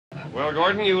Well,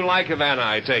 Gordon, you like Havana,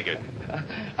 I take it.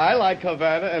 I like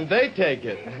Havana, and they take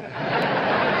it.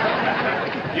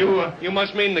 You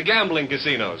must mean the gambling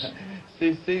casinos.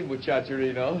 Si,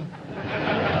 muchacherino.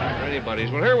 Ready,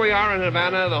 buddies. Well, here we are in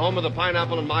Havana, the home of the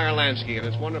pineapple and Meyer Lansky, and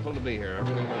it's wonderful to be here.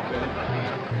 Everything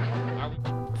okay?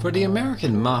 For the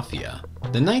American Mafia,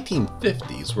 the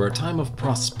 1950s were a time of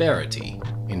prosperity,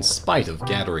 in spite of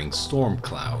gathering storm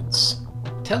clouds.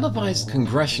 Televised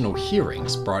congressional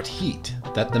hearings brought heat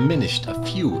that diminished a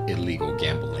few illegal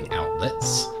gambling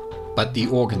outlets, but the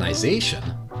organization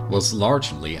was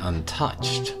largely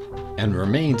untouched and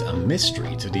remained a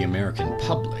mystery to the American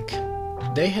public.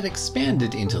 They had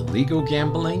expanded into legal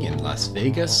gambling in Las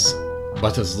Vegas,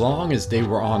 but as long as they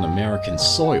were on American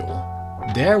soil,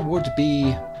 there would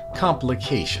be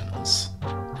complications.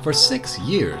 For 6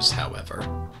 years, however,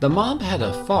 the mob had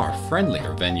a far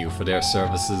friendlier venue for their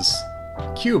services.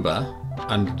 Cuba,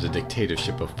 under the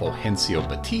dictatorship of Fulgencio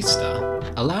Batista,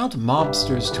 allowed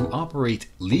mobsters to operate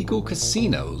legal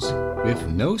casinos with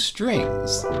no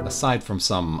strings, aside from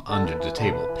some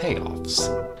under-the-table payoffs.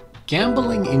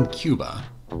 Gambling in Cuba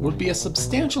would be a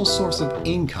substantial source of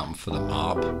income for the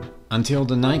mob until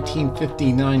the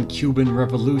 1959 Cuban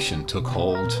Revolution took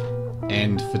hold,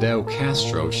 and Fidel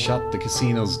Castro shut the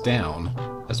casinos down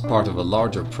as part of a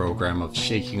larger program of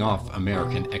shaking off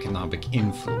American economic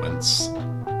influence.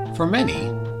 For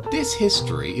many, this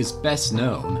history is best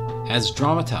known as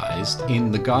dramatized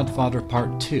in The Godfather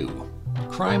Part 2.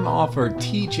 Crime author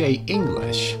T.J.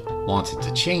 English wanted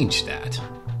to change that,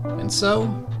 and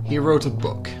so he wrote a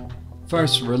book,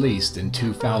 first released in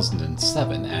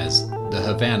 2007 as The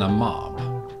Havana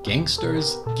Mob: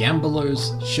 Gangsters,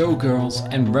 Gamblers, Showgirls,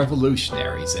 and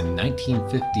Revolutionaries in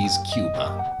 1950s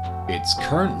Cuba. It's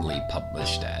currently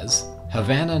published as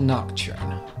Havana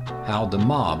Nocturne: How the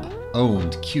Mob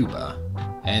Owned Cuba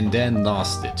and then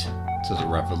lost it to the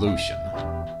revolution.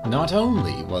 Not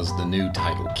only was the new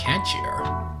title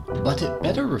catchier, but it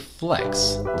better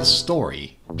reflects the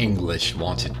story English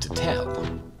wanted to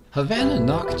tell. Havana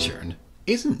Nocturne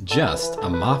isn't just a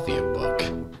mafia book,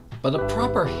 but a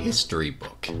proper history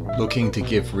book looking to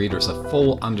give readers a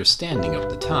full understanding of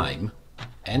the time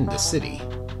and the city.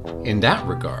 In that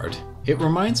regard, it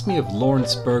reminds me of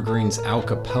Lawrence Berggreen's Al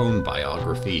Capone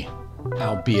biography,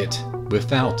 albeit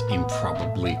without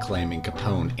improbably claiming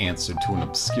Capone answered to an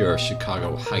obscure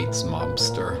Chicago Heights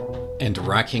mobster, and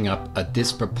racking up a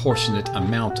disproportionate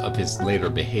amount of his later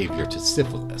behavior to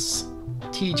syphilis.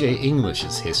 T.J.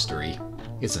 English's history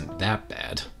isn't that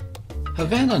bad.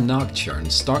 Havana Nocturne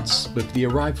starts with the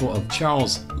arrival of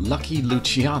Charles "Lucky"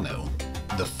 Luciano,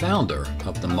 the founder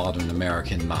of the modern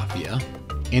American Mafia,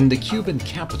 in the Cuban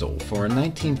capital for a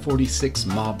 1946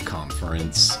 mob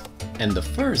conference. And the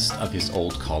first of his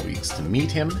old colleagues to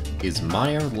meet him is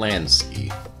Meyer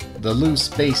Lansky, the loose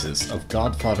basis of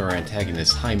Godfather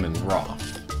antagonist Hyman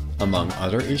Roth. Among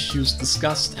other issues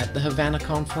discussed at the Havana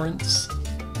conference,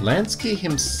 Lansky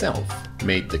himself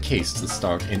made the case to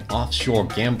start an offshore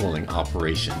gambling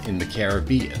operation in the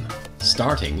Caribbean,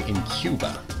 starting in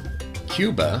Cuba.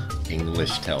 Cuba,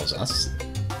 English tells us,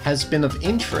 has been of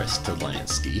interest to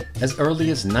Lansky as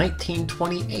early as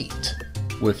 1928,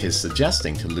 with his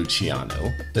suggesting to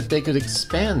Luciano that they could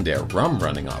expand their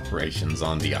rum-running operations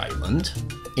on the island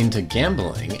into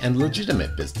gambling and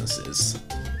legitimate businesses,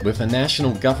 with a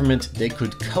national government they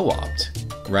could co-opt,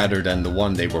 rather than the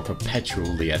one they were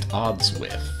perpetually at odds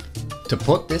with. To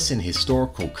put this in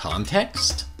historical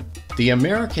context, the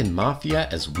American Mafia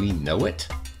as we know it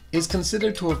is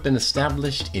considered to have been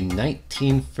established in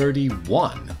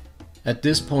 1931. At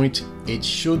this point, it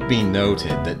should be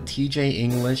noted that T.J.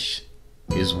 English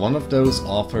is one of those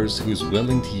authors who's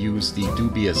willing to use the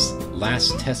dubious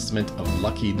Last Testament of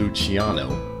Lucky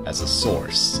Luciano as a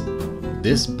source.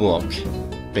 This book,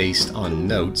 based on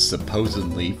notes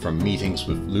supposedly from meetings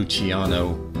with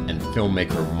Luciano and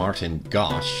filmmaker Martin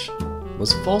Gosch,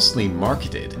 was falsely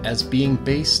marketed as being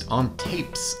based on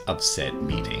tapes of said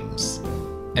meetings.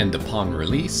 And upon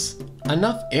release,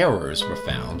 enough errors were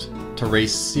found to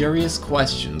raise serious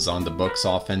questions on the book's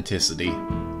authenticity.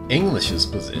 English's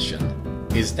position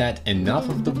is that enough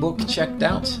of the book checked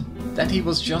out that he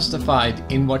was justified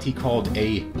in what he called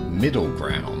a middle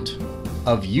ground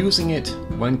of using it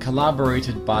when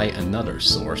collaborated by another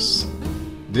source.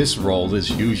 This role is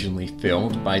usually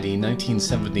filled by the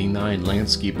 1979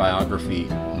 Lansky biography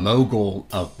Mogul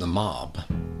of the Mob,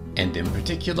 and in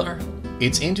particular,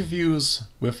 its interviews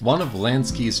with one of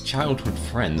Lansky's childhood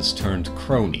friends turned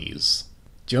cronies,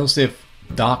 Joseph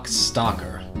Doc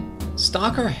Stocker.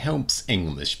 Stocker helps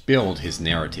English build his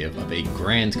narrative of a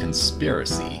grand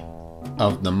conspiracy,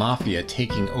 of the Mafia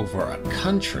taking over a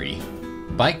country,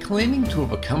 by claiming to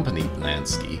have accompanied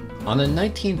Lansky on a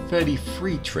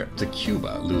 1933 trip to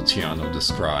Cuba, Luciano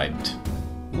described,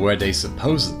 where they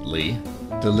supposedly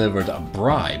delivered a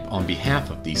bribe on behalf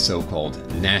of the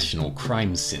so-called National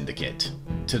Crime Syndicate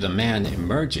to the man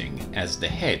emerging as the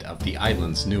head of the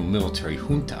island's new military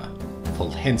junta,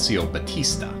 Fulgencio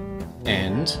Batista,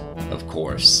 and, of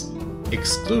course,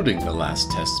 excluding the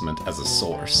Last Testament as a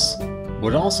source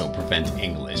would also prevent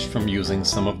English from using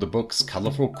some of the book's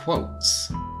colorful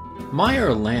quotes. Meyer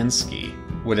Lansky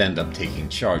would end up taking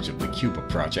charge of the Cuba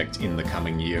project in the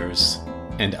coming years,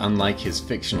 and unlike his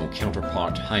fictional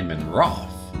counterpart Hyman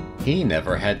Roth, he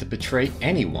never had to betray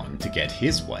anyone to get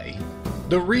his way.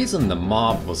 The reason the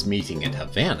mob was meeting in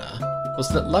Havana was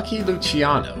that Lucky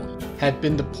Luciano had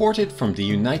been deported from the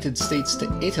United States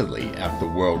to Italy after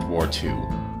World War II,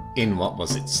 in what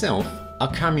was itself a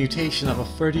commutation of a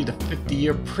 30 to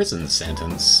 50-year prison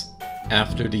sentence,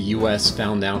 after the US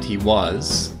found out he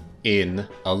was, in,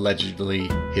 allegedly,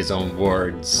 his own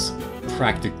words,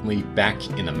 practically back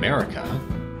in America.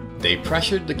 They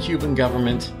pressured the Cuban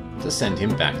government to send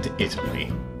him back to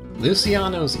Italy.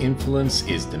 Luciano's influence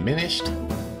is diminished,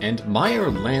 and Meyer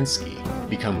Lansky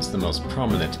becomes the most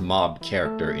prominent mob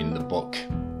character in the book.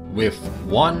 With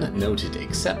one noted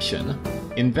exception,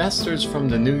 investors from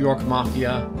the New York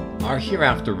Mafia are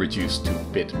hereafter reduced to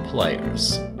bit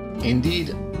players.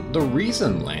 Indeed, the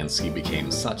reason Lansky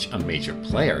became such a major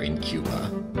player in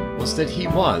Cuba was that he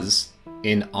was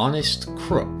an honest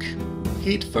crook.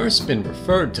 He'd first been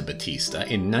referred to Batista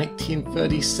in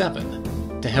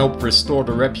 1937 to help restore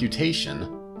the reputation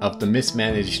of the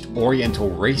mismanaged Oriental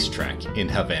racetrack in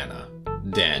Havana.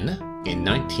 Then, in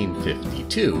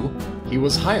 1952, he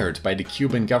was hired by the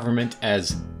Cuban government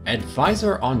as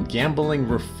advisor on gambling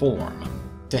reform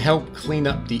to help clean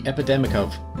up the epidemic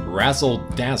of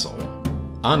razzle-dazzle,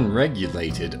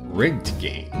 unregulated rigged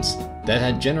games that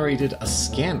had generated a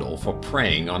scandal for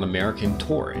preying on American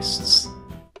tourists.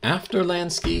 After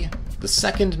Lansky, the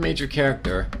second major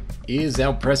character is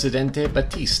El Presidente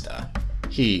Batista.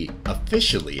 He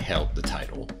officially held the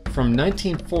title from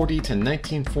 1940 to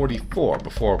 1944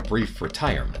 before a brief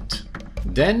retirement,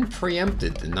 then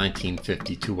preempted the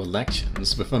 1952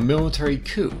 elections with a military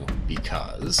coup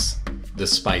because,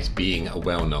 despite being a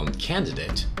well-known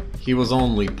candidate, he was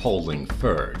only polling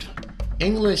third.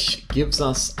 English gives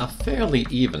us a fairly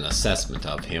even assessment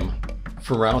of him.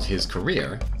 Throughout his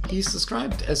career, he's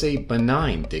described as a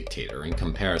benign dictator in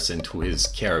comparison to his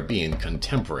Caribbean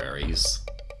contemporaries.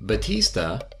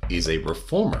 Batista is a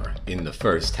reformer in the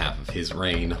first half of his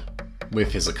reign,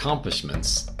 with his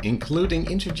accomplishments including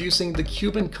introducing the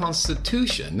Cuban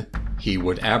Constitution he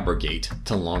would abrogate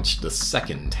to launch the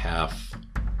second half.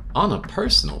 On a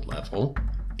personal level,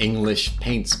 English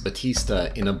paints Batista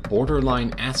in a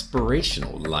borderline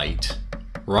aspirational light,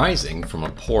 rising from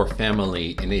a poor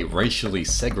family in a racially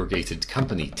segregated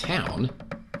company town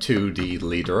to the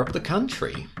leader of the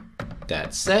country.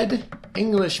 That said,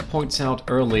 English points out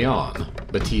early on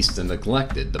Batista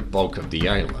neglected the bulk of the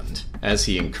island as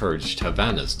he encouraged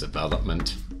Havana's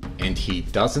development, and he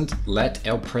doesn't let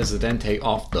El Presidente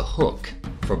off the hook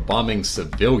for bombing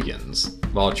civilians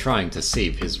while trying to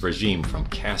save his regime from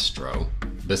Castro.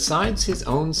 Besides his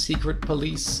own secret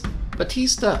police,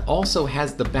 Batista also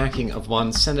has the backing of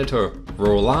one Senator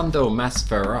Rolando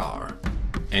Masferrer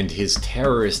and his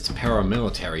terrorist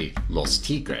paramilitary Los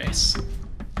Tigres.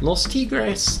 Los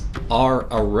Tigres are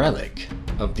a relic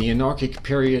of the anarchic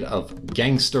period of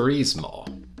gangsterismo,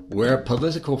 where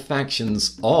political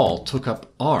factions all took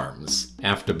up arms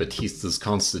after Batista's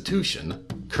constitution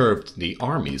curbed the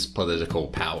army's political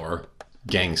power.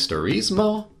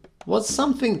 Gangsterismo was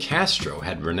something Castro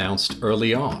had renounced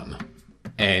early on,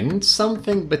 and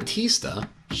something Batista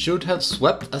should have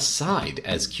swept aside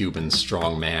as Cuban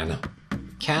strongman.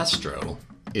 Castro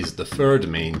is the third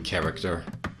main character.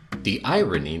 The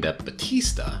irony that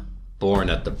Batista, born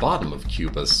at the bottom of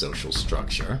Cuba's social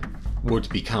structure, would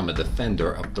become a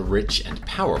defender of the rich and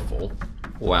powerful,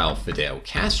 while Fidel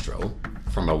Castro,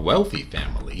 from a wealthy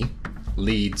family,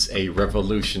 leads a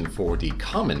revolution for the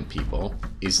common people,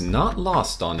 is not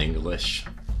lost on English.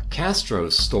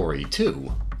 Castro's story,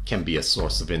 too, can be a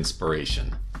source of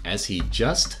inspiration, as he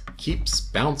just keeps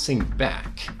bouncing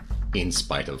back, in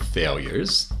spite of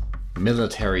failures,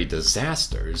 military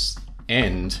disasters,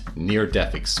 and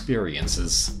near-death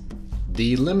experiences.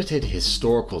 The limited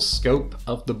historical scope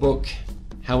of the book,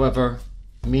 however,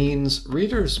 means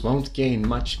readers won't gain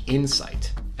much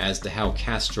insight as to how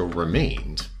Castro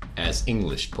remained, as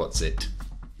English puts it,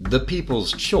 the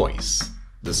people's choice,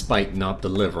 despite not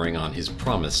delivering on his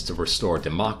promise to restore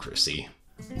democracy.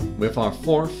 With our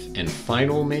fourth and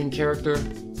final main character,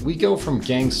 we go from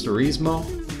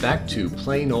gangsterismo back to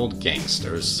plain old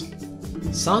gangsters.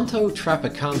 Santo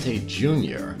Trafficante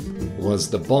Jr. was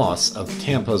the boss of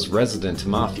Tampa's resident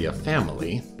mafia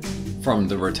family, from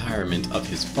the retirement of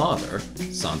his father,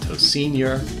 Santo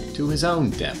Sr., to his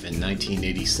own death in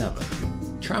 1987.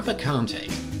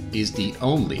 Trafficante is the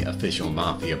only official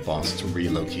mafia boss to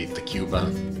relocate to Cuba.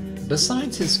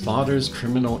 Besides his father's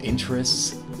criminal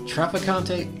interests,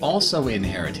 Trafficante also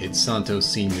inherited Santo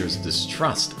Sr.'s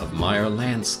distrust of Meyer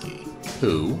Lansky,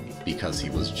 who, because he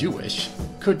was Jewish,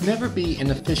 could never be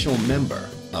an official member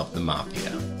of the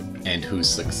mafia, and whose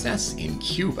success in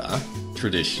Cuba,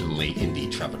 traditionally in the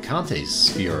Trafficante's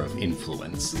sphere of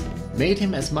influence, made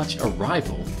him as much a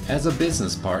rival as a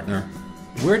business partner.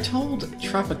 We're told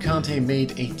Trafficante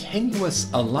made a tenuous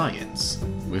alliance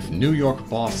with New York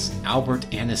boss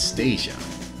Albert Anastasia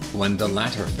when the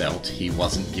latter felt he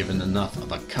wasn't given enough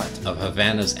of a cut of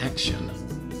Havana's action,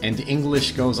 and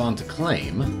English goes on to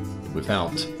claim,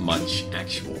 without much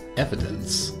actual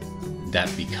evidence,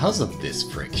 that because of this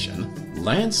friction,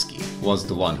 Lansky was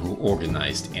the one who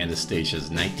organized Anastasia's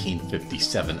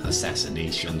 1957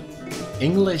 assassination.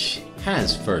 English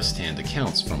has first-hand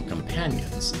accounts from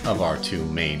companions of our two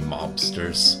main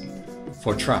mobsters.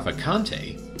 For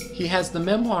Trafficante, he has the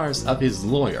memoirs of his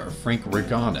lawyer Frank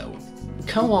Regano,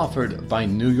 co-authored by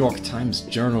New York Times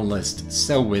journalist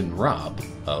Selwyn Robb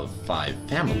of Five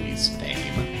Families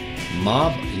fame.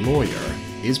 Mob Lawyer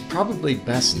is probably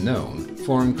best known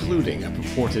for including a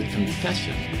purported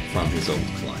confession from his old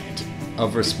client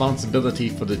of responsibility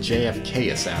for the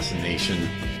JFK assassination,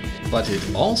 but it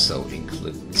also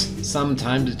includes some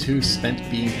time the two spent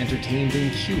being entertained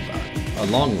in Cuba,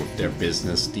 along with their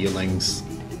business dealings.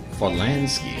 For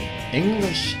Lansky,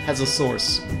 English has a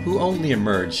source who only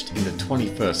emerged in the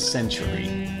 21st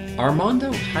century.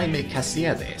 Armando Jaime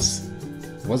Casillas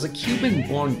was a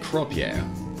Cuban-born croupier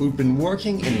who'd been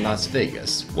working in Las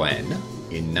Vegas when,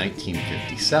 in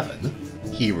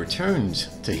 1957, he returned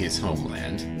to his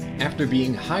homeland after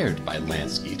being hired by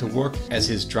Lansky to work as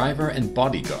his driver and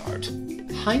bodyguard.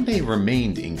 Jaime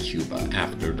remained in Cuba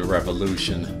after the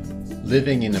revolution,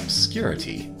 living in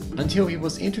obscurity until he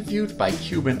was interviewed by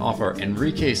Cuban author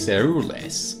Enrique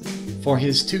Cerulles for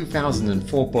his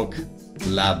 2004 book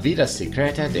La Vida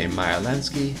Secreta de Meyer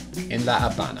Lansky en La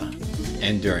Habana.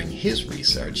 And during his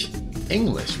research,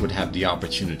 English would have the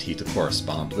opportunity to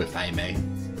correspond with Jaime,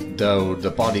 though the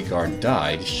bodyguard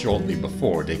died shortly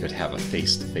before they could have a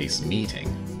face-to-face meeting.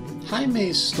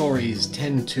 Jaime's stories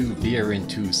tend to veer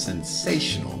into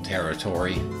sensational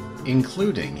territory,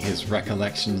 including his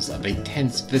recollections of a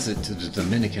tense visit to the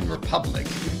Dominican Republic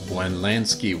when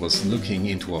Lansky was looking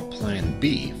into a Plan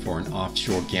B for an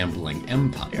offshore gambling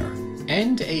empire,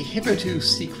 and a hitherto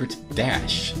secret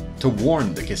dash to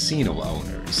warn the casino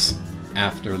owners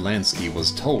after Lansky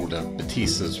was told of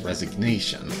Batista's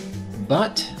resignation.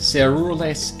 But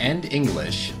Cerulles and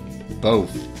English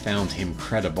both found him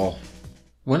credible.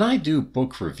 When I do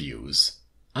book reviews,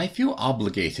 I feel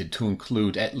obligated to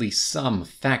include at least some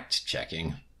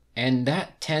fact-checking, and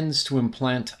that tends to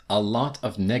implant a lot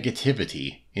of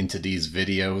negativity into these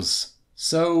videos.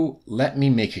 So let me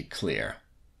make it clear.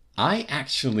 I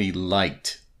actually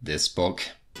liked this book.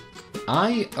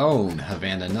 I own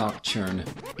Havana Nocturne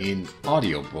in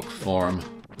audiobook form,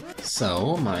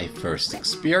 so my first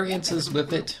experiences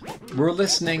with it were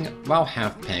listening while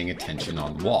half paying attention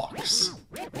on walks.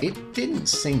 It didn't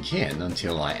sink in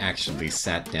until I actually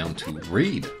sat down to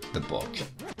read the book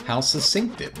how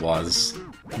succinct it was.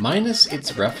 Minus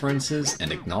its references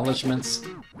and acknowledgments,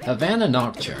 Havana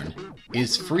Nocturne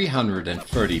is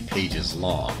 330 pages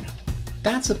long.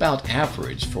 That's about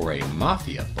average for a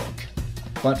mafia book.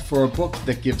 But for a book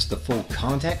that gives the full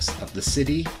context of the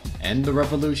city and the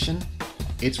revolution,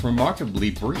 it's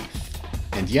remarkably brief.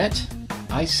 And yet,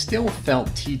 I still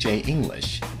felt T.J.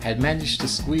 English had managed to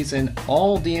squeeze in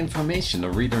all the information a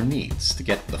reader needs to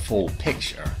get the full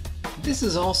picture. This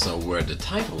is also where the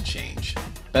title change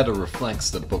better reflects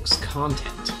the book's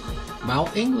content.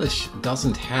 While English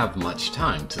doesn't have much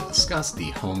time to discuss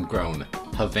the homegrown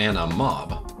Havana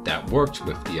mob that worked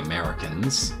with the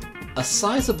Americans, a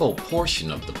sizable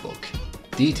portion of the book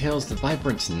details the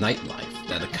vibrant nightlife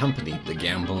that accompanied the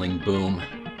gambling boom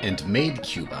and made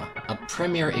Cuba a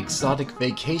premier exotic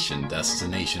vacation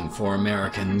destination for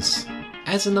Americans.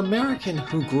 As an American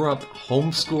who grew up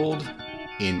homeschooled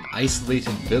in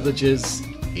isolated villages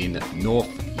in North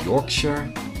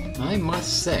Yorkshire, I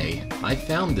must say I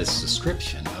found this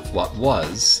description of what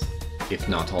was, if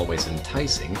not always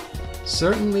enticing,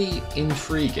 certainly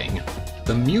intriguing.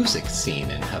 The music scene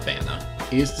in Havana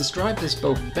is described as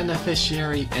both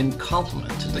beneficiary and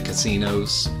complement to the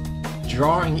casinos.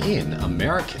 drawing in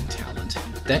American talent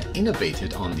that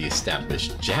innovated on the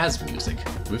established jazz music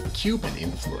with Cuban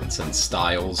influence and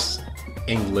styles.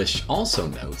 English also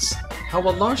notes how a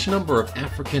large number of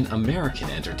African American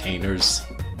entertainers,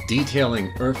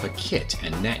 detailing Eartha Kitt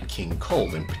and Nat King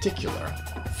Cole in particular,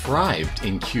 thrived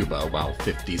in Cuba while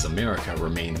 50s America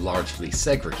remained largely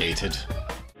segregated.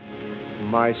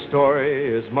 My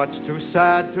story is much too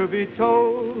sad to be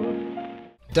told.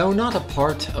 Though not a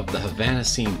part of the Havana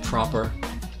scene proper,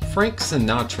 Frank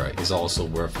Sinatra is also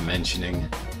worth mentioning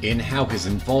in how his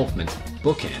involvement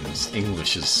bookends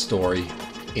English's story.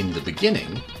 In the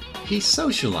beginning, he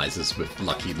socializes with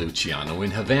Lucky Luciano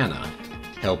in Havana,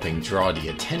 helping draw the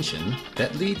attention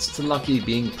that leads to Lucky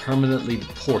being permanently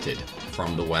deported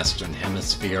from the Western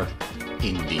Hemisphere.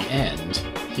 In the end,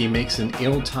 he makes an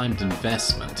ill-timed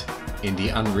investment in the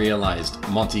unrealized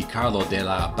Monte Carlo de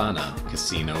la Habana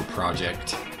casino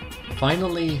project.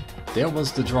 Finally, there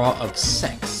was the draw of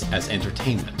sex as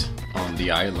entertainment on the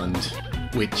island,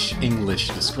 which English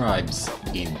describes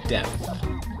in depth.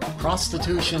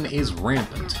 Prostitution is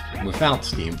rampant without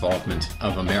the involvement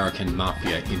of American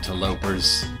mafia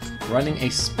interlopers, running a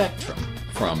spectrum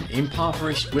from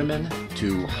impoverished women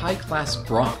to high-class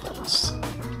brothels.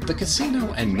 The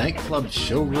casino and nightclub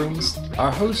showrooms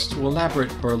are host to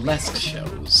elaborate burlesque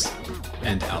shows,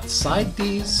 and outside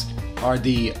these are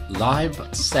the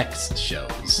live sex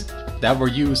shows that were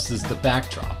used as the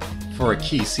backdrop for a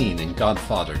key scene in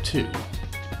Godfather 2.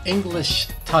 English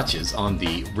touches on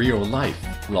the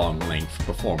real-life long-length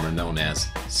performer known as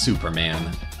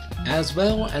Superman, as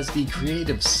well as the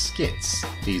creative skits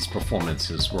these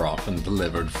performances were often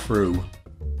delivered through.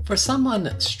 For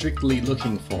someone strictly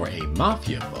looking for a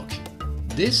mafia book,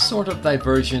 this sort of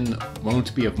diversion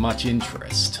won't be of much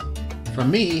interest. For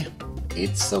me,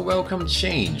 it's a welcome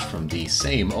change from the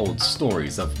same old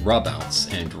stories of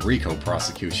rubouts and RICO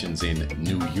prosecutions in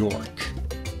New York.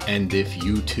 And if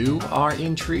you too are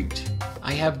intrigued,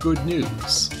 I have good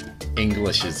news.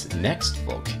 English's next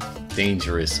book,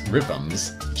 Dangerous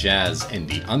Rhythms, Jazz and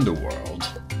the Underworld,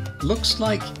 looks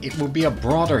like it will be a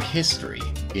broader history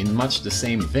in much the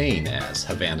same vein as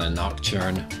Havana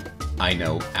Nocturne. I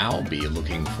know I'll be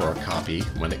looking for a copy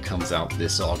when it comes out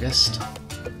this August.